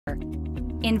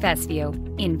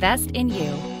InvestView. Invest in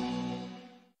you.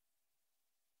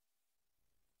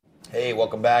 Hey,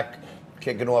 welcome back.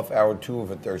 Kicking off hour 2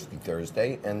 of a Thirsty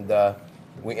Thursday. And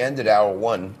we ended hour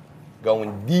 1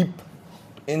 going deep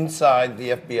inside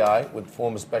the FBI with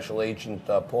former Special Agent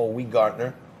Paul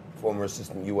Wiegartner, former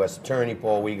Assistant U.S. Attorney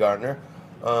Paul Wiegartner.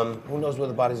 Who knows where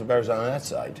the bodies of bears are on that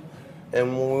side?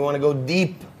 And when we want to go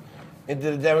deep into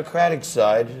the Democratic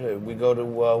side, we go to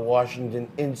Washington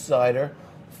insider,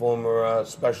 former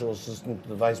Special Assistant to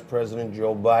the Vice President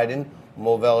Joe Biden.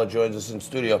 Mo Vela joins us in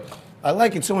studio. I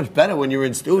like it so much better when you're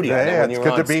in studio than when you're on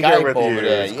Skype. It's good to be here with you.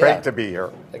 It's great to be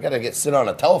here. I got to sit on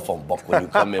a telephone book when you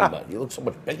come in, but you look so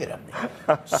much bigger than me.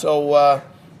 So,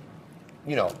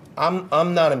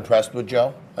 I'm not impressed with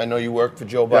Joe. I know you worked for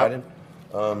Joe Biden.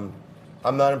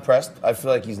 I'm not impressed. I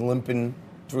feel like he's limping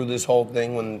through this whole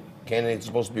thing when candidates are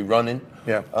supposed to be running.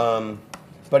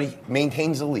 But he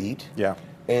maintains the lead.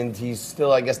 And he's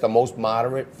still, I guess, the most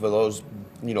moderate for those,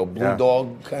 blue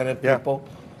dog kind of people.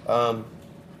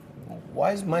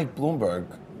 Why is Mike Bloomberg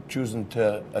choosing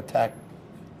to attack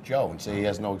Joe and say he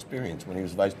has no experience when he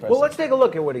was vice president? Well, let's take a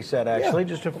look at what he said, actually,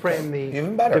 just to frame the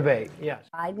debate. Yes.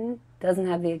 Biden doesn't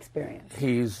have the experience.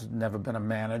 He's never been a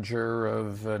manager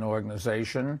of an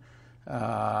organization.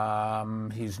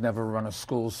 He's never run a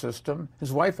school system.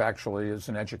 His wife actually is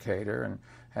an educator and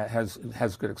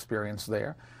has good experience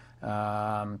there.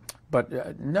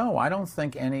 But no, I don't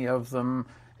think any of them.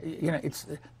 It's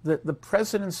the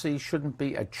presidency shouldn't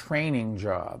be a training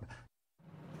job.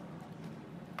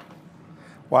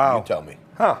 Wow. You tell me.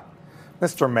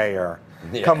 Mr. Mayor,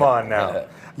 come on now.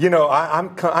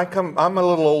 I'm a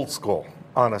little old school,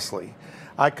 honestly.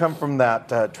 I come from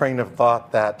that train of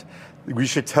thought that we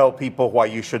should tell people why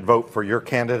you should vote for your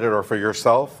candidate or for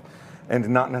yourself, and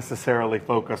not necessarily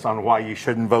focus on why you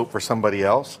shouldn't vote for somebody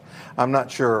else. I'm not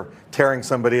sure tearing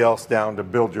somebody else down to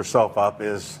build yourself up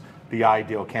is the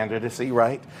ideal candidacy,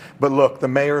 right? But look, the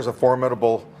mayor is a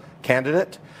formidable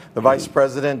candidate. The vice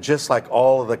president, just like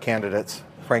all of the candidates,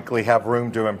 frankly, have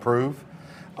room to improve.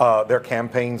 Their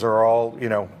campaigns are all,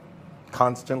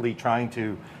 constantly trying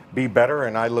to be better,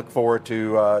 and I look forward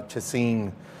to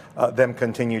seeing them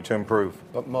continue to improve.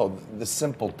 But Mo, the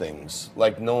simple things,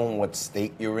 like knowing what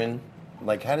state you're in,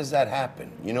 like how does that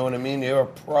happen? You know what I mean? You're a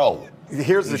pro.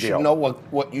 Here's the deal.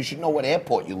 You should know what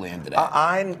airport you landed at.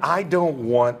 I don't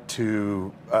want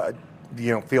to,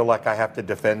 feel like I have to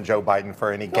defend Joe Biden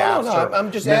for any gaffes or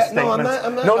I'm just misstatements.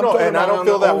 I'm and I don't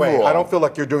feel that way. overall. I don't feel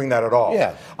like you're doing that at all.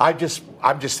 Yeah. I'm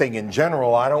just saying in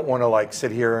general, I don't want to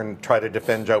sit here and try to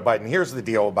defend Joe Biden. Here's the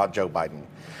deal about Joe Biden.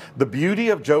 The beauty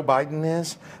of Joe Biden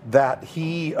is that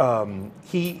he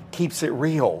keeps it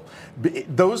real.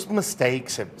 Those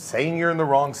mistakes, of saying you're in the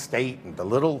wrong state, and the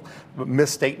little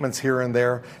misstatements here and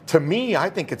there, to me, I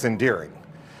think it's endearing.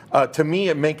 To me,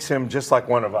 it makes him just like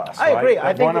one of us. I agree. Like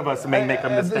I think one of us may make a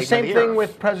mistake. The same thing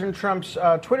with President Trump's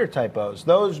Twitter typos.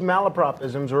 Those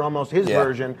malapropisms are almost his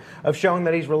version of showing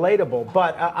that he's relatable.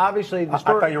 But obviously, the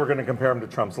story. I thought you were going to compare him to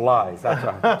Trump's lies. That's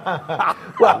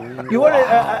well, you want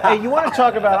to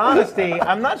talk about honesty.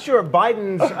 I'm not sure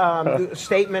Biden's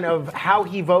statement of how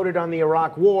he voted on the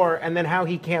Iraq War and then how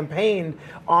he campaigned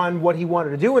on what he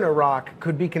wanted to do in Iraq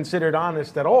could be considered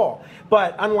honest at all.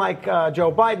 But unlike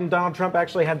Joe Biden, Donald Trump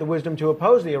actually had the wisdom to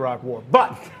oppose the Iraq War.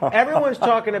 But everyone's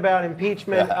talking about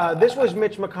impeachment. This was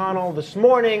Mitch McConnell this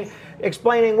morning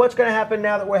explaining what's going to happen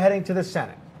now that we're heading to the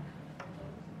Senate.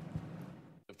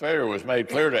 The failure was made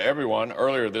clear to everyone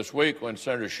earlier this week when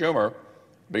Senator Schumer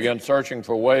began searching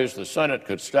for ways the Senate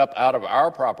could step out of our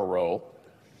proper role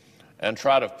and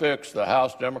try to fix the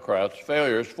House Democrats'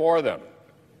 failures for them.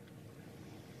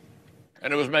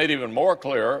 And it was made even more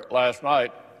clear last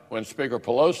night when Speaker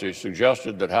Pelosi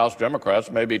suggested that House Democrats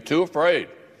may be too afraid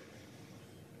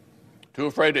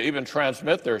to even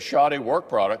transmit their shoddy work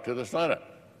product to the Senate.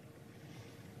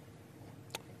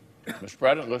 Mr.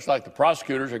 President, it looks like the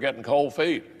prosecutors are getting cold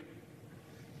feet.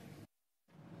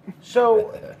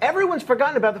 So everyone's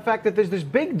forgotten about the fact that there's this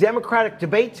big Democratic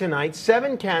debate tonight,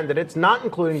 7 candidates, not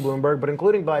including Bloomberg, but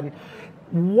including Biden.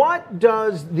 What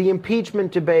does the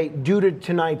impeachment debate do to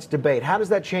tonight's debate? How does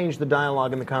that change the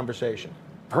dialogue and the conversation?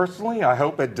 Personally, I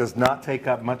hope it does not take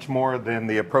up much more than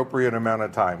the appropriate amount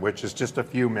of time, which is just a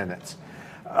few minutes.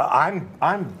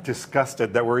 I'm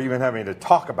disgusted that we're even having to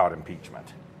talk about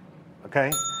impeachment.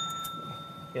 Okay?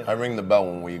 Yeah. I ring the bell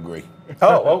when we agree.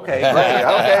 Oh, okay, great. Okay,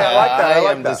 I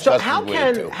like that. So how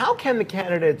can the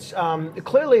candidates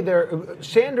clearly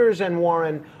Sanders and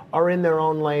Warren are in their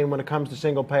own lane when it comes to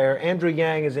single payer. Andrew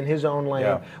Yang is in his own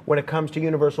lane when it comes to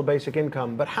universal basic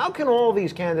income. But how can all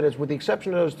these candidates, with the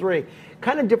exception of those 3,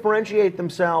 kind of differentiate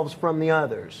themselves from the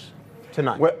others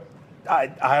tonight?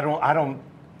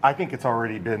 I think it's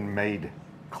already been made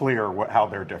clear how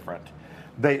they're different.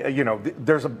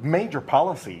 There's a major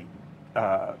policy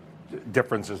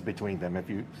differences between them. If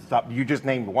you stop, you just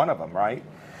named one of them, right?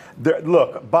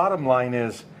 Look, bottom line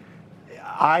is,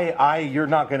 you're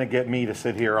not going to get me to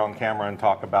sit here on camera and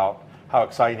talk about how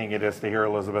exciting it is to hear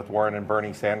Elizabeth Warren and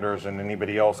Bernie Sanders and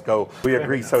anybody else go, we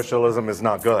agree socialism is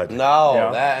not good.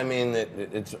 No,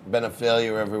 it's been a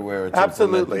failure everywhere. It's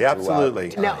absolutely.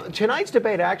 Now, tonight's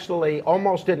debate actually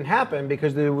almost didn't happen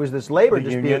because there was this labor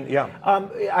dispute. Union, yeah.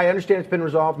 I understand it's been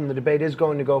resolved and the debate is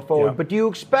going to go forward, but do you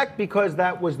expect, because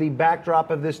that was the backdrop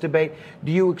of this debate,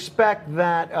 do you expect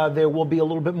that there will be a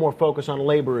little bit more focus on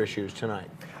labor issues tonight?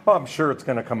 Well, I'm sure it's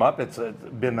going to come up. It's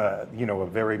been a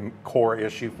very core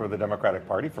issue for the Democratic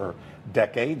Party for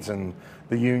decades, and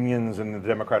the unions and the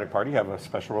Democratic Party have a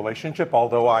special relationship.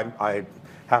 Although I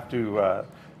have to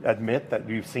admit that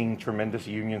we've seen tremendous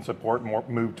union support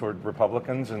move toward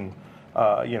Republicans and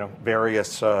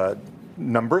various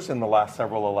numbers in the last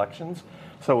several elections.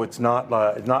 So it's not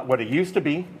what it used to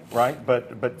be, right?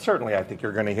 But certainly I think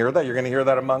you're going to hear that. You're going to hear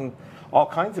that among all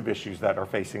kinds of issues that are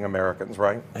facing Americans,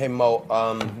 right? Hey, Mo,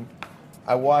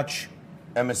 I watch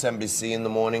MSNBC in the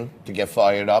morning to get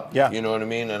fired up. Yeah. You know what I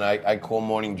mean? And I call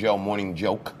Morning Joe Morning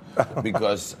Joke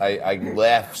because I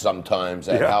laugh sometimes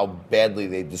at how badly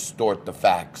they distort the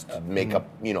facts to make up,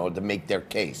 to make their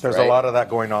case. There's a lot of that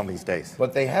going on these days.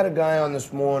 But they had a guy on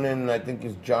this morning, I think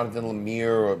it's Jonathan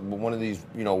Lemire or one of these,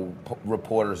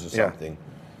 reporters or something.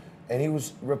 And he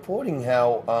was reporting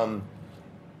how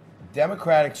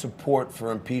Democratic support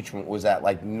for impeachment was at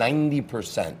like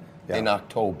 90% in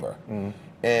October.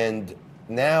 And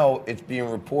now it's being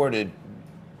reported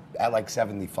at like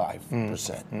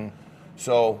 75%.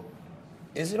 So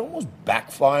is it almost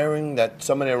backfiring that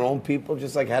some of their own people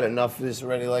just like had enough of this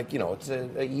already? Like, it's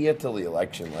a year till the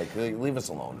election. Like, leave us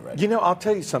alone already. I'll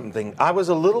tell you something. I was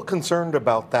a little concerned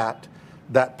about that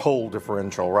poll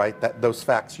differential, right? Those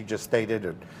facts you just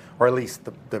stated, or at least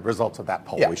the results of that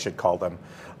poll, we should call them,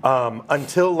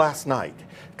 until last night.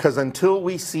 Because until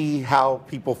we see how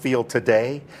people feel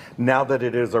today, now that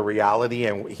it is a reality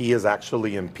and he is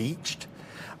actually impeached,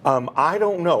 I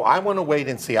don't know. I want to wait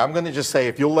and see. I'm going to just say,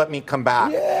 if you'll let me come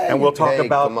back and we'll talk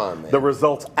about the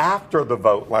results after the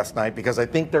vote last night, because I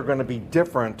think they're going to be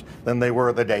different than they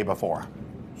were the day before.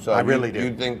 So I really do.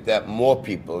 You think that more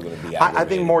people are going to be aggravated? I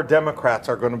think more Democrats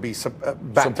are going to be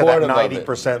back to that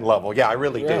 90% level. Yeah, I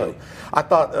really do. I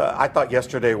thought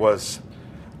yesterday was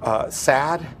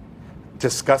sad,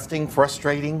 disgusting,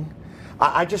 frustrating.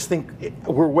 I just think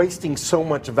we're wasting so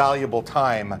much valuable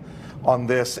time on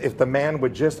this. If the man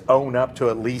would just own up to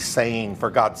at least saying, for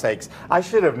God's sakes, I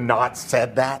should have not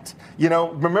said that.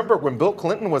 Remember when Bill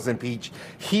Clinton was impeached,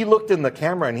 he looked in the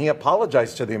camera and he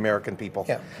apologized to the American people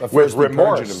with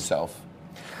remorse. He perjured himself.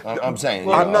 I'm saying.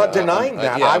 I'm not denying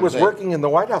that. I was working in the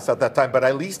White House at that time, but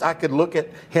at least I could look at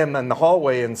him in the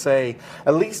hallway and say,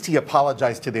 at least he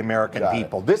apologized to the American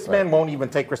people. This man won't even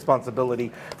take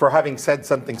responsibility for having said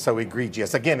something so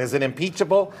egregious. Again, is it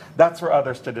impeachable? That's for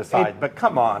others to decide. But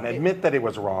come on, admit that it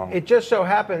was wrong. It just so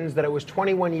happens that it was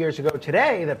 21 years ago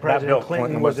today that President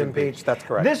Clinton was impeached. That's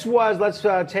correct. This was, let's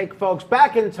take folks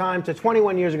back in time to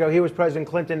 21 years ago. He was President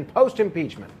Clinton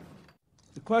post-impeachment.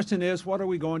 The question is, what are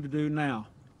we going to do now?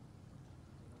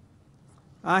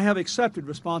 I have accepted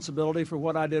responsibility for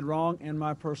what I did wrong in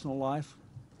my personal life,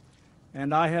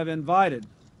 and I have invited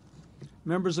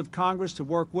members of Congress to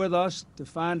work with us to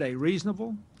find a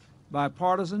reasonable,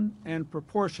 bipartisan, and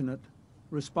proportionate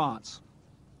response.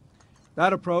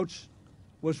 That approach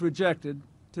was rejected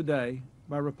today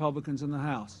by Republicans in the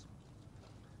House,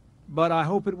 but I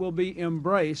hope it will be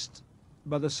embraced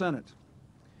by the Senate.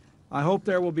 I hope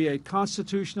there will be a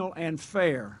constitutional and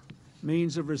fair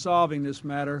means of resolving this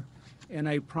matter in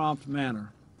a prompt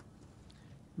manner.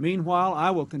 Meanwhile, I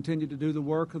will continue to do the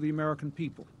work of the American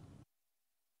people.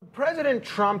 President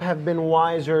Trump have been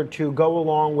wiser to go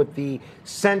along with the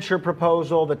censure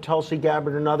proposal that Tulsi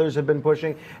Gabbard and others have been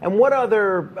pushing? And what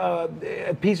other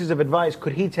pieces of advice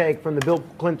could he take from the Bill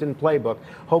Clinton playbook?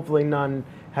 Hopefully none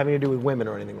having to do with women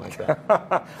or anything like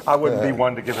that. I wouldn't be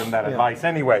one to give him that advice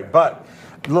anyway. But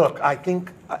look, I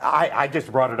think I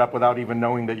just brought it up without even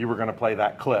knowing that you were going to play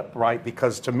that clip, right?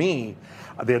 Because to me,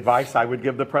 the advice I would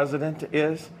give the president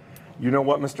is, you know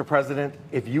what, Mr. President,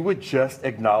 if you would just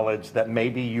acknowledge that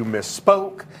maybe you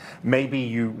misspoke, maybe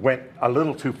you went a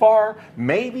little too far,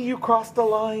 maybe you crossed the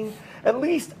line, at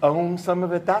least own some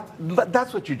of it.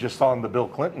 That's what you just saw in the Bill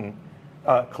Clinton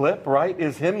clip, right?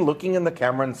 Is him looking in the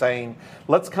camera and saying,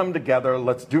 let's come together,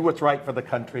 let's do what's right for the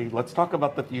country, let's talk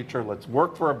about the future, let's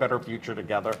work for a better future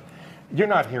together. You're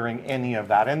not hearing any of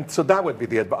that. And so that would be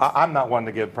the advice. I'm not one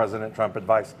to give President Trump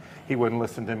advice. He wouldn't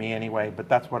listen to me anyway, but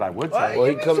that's what I would say.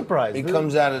 Well, surprised. he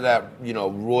comes out of that,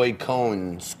 Roy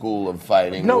Cohn school of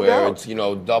fighting, No where doubt. it's,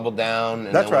 double down, and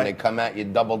That's then when right. they come at you,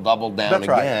 double down That's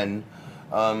right. again.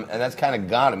 And that's kind of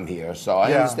got him here. So I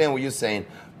Yeah. understand what you're saying.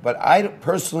 But I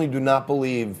personally do not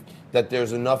believe that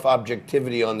there's enough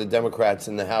objectivity on the Democrats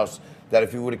in the House that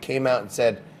if he would have came out and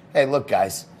said, hey, look,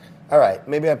 guys, all right,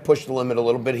 maybe I pushed the limit a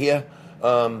little bit here.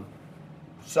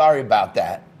 Sorry about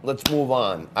that. Let's move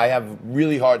on. I have a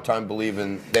really hard time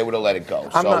believing they would have let it go.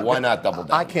 Why not double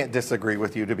down? I can't disagree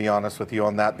with you, to be honest with you,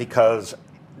 on that,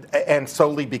 and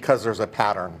solely because there's a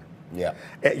pattern. Yeah.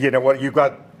 You know what? You've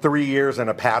got 3 years in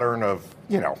a pattern of,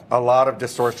 a lot of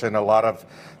distortion, a lot of,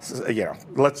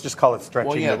 let's just call it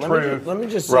stretching the truth. Let me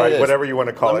just say right, this. whatever you want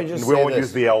to call Let it. me just We say won't this.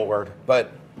 use the L word.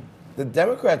 But the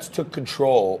Democrats took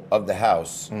control of the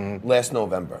House last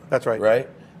November. That's right. Right?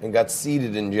 And got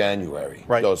seated in January,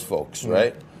 Right. those folks,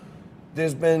 right?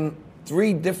 There's been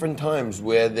 3 different times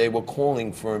where they were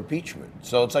calling for impeachment.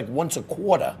 So it's like once a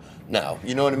quarter now.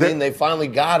 You know what I mean? They finally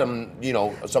got him,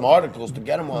 some articles to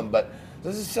get him on, but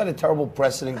does this set a terrible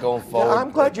precedent going forward? I'm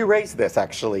glad you raised this,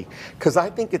 actually, because I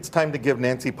think it's time to give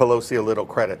Nancy Pelosi a little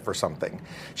credit for something.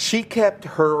 She kept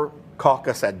her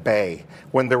caucus at bay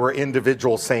when there were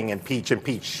individuals saying impeach,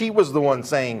 impeach. She was the one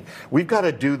saying, we've got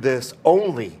to do this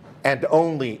only and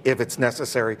only if it's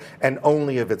necessary and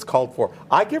only if it's called for.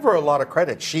 I give her a lot of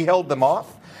credit. She held them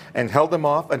off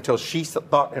until she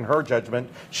thought, in her judgment,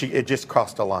 it just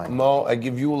crossed a line. Mo, I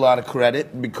give you a lot of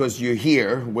credit because you're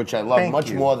here, which I love Thank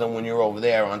much you. more than when you're over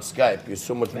there on Skype. You're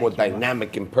so much more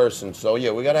dynamic in person. So,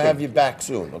 yeah, we got to have you back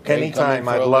soon, okay? Anytime. Come in for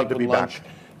I'd a love to liquid be lunch.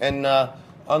 back. And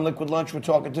on Liquid Lunch, we're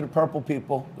talking to the purple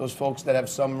people, those folks that have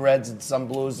some reds and some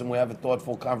blues, and we have a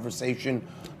thoughtful conversation.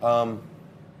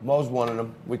 Mo's one of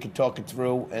them. We could talk it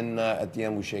through, and at the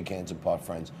end, we shake hands and part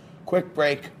friends. Quick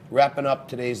break, wrapping up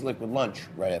today's Liquid Lunch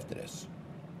right after this.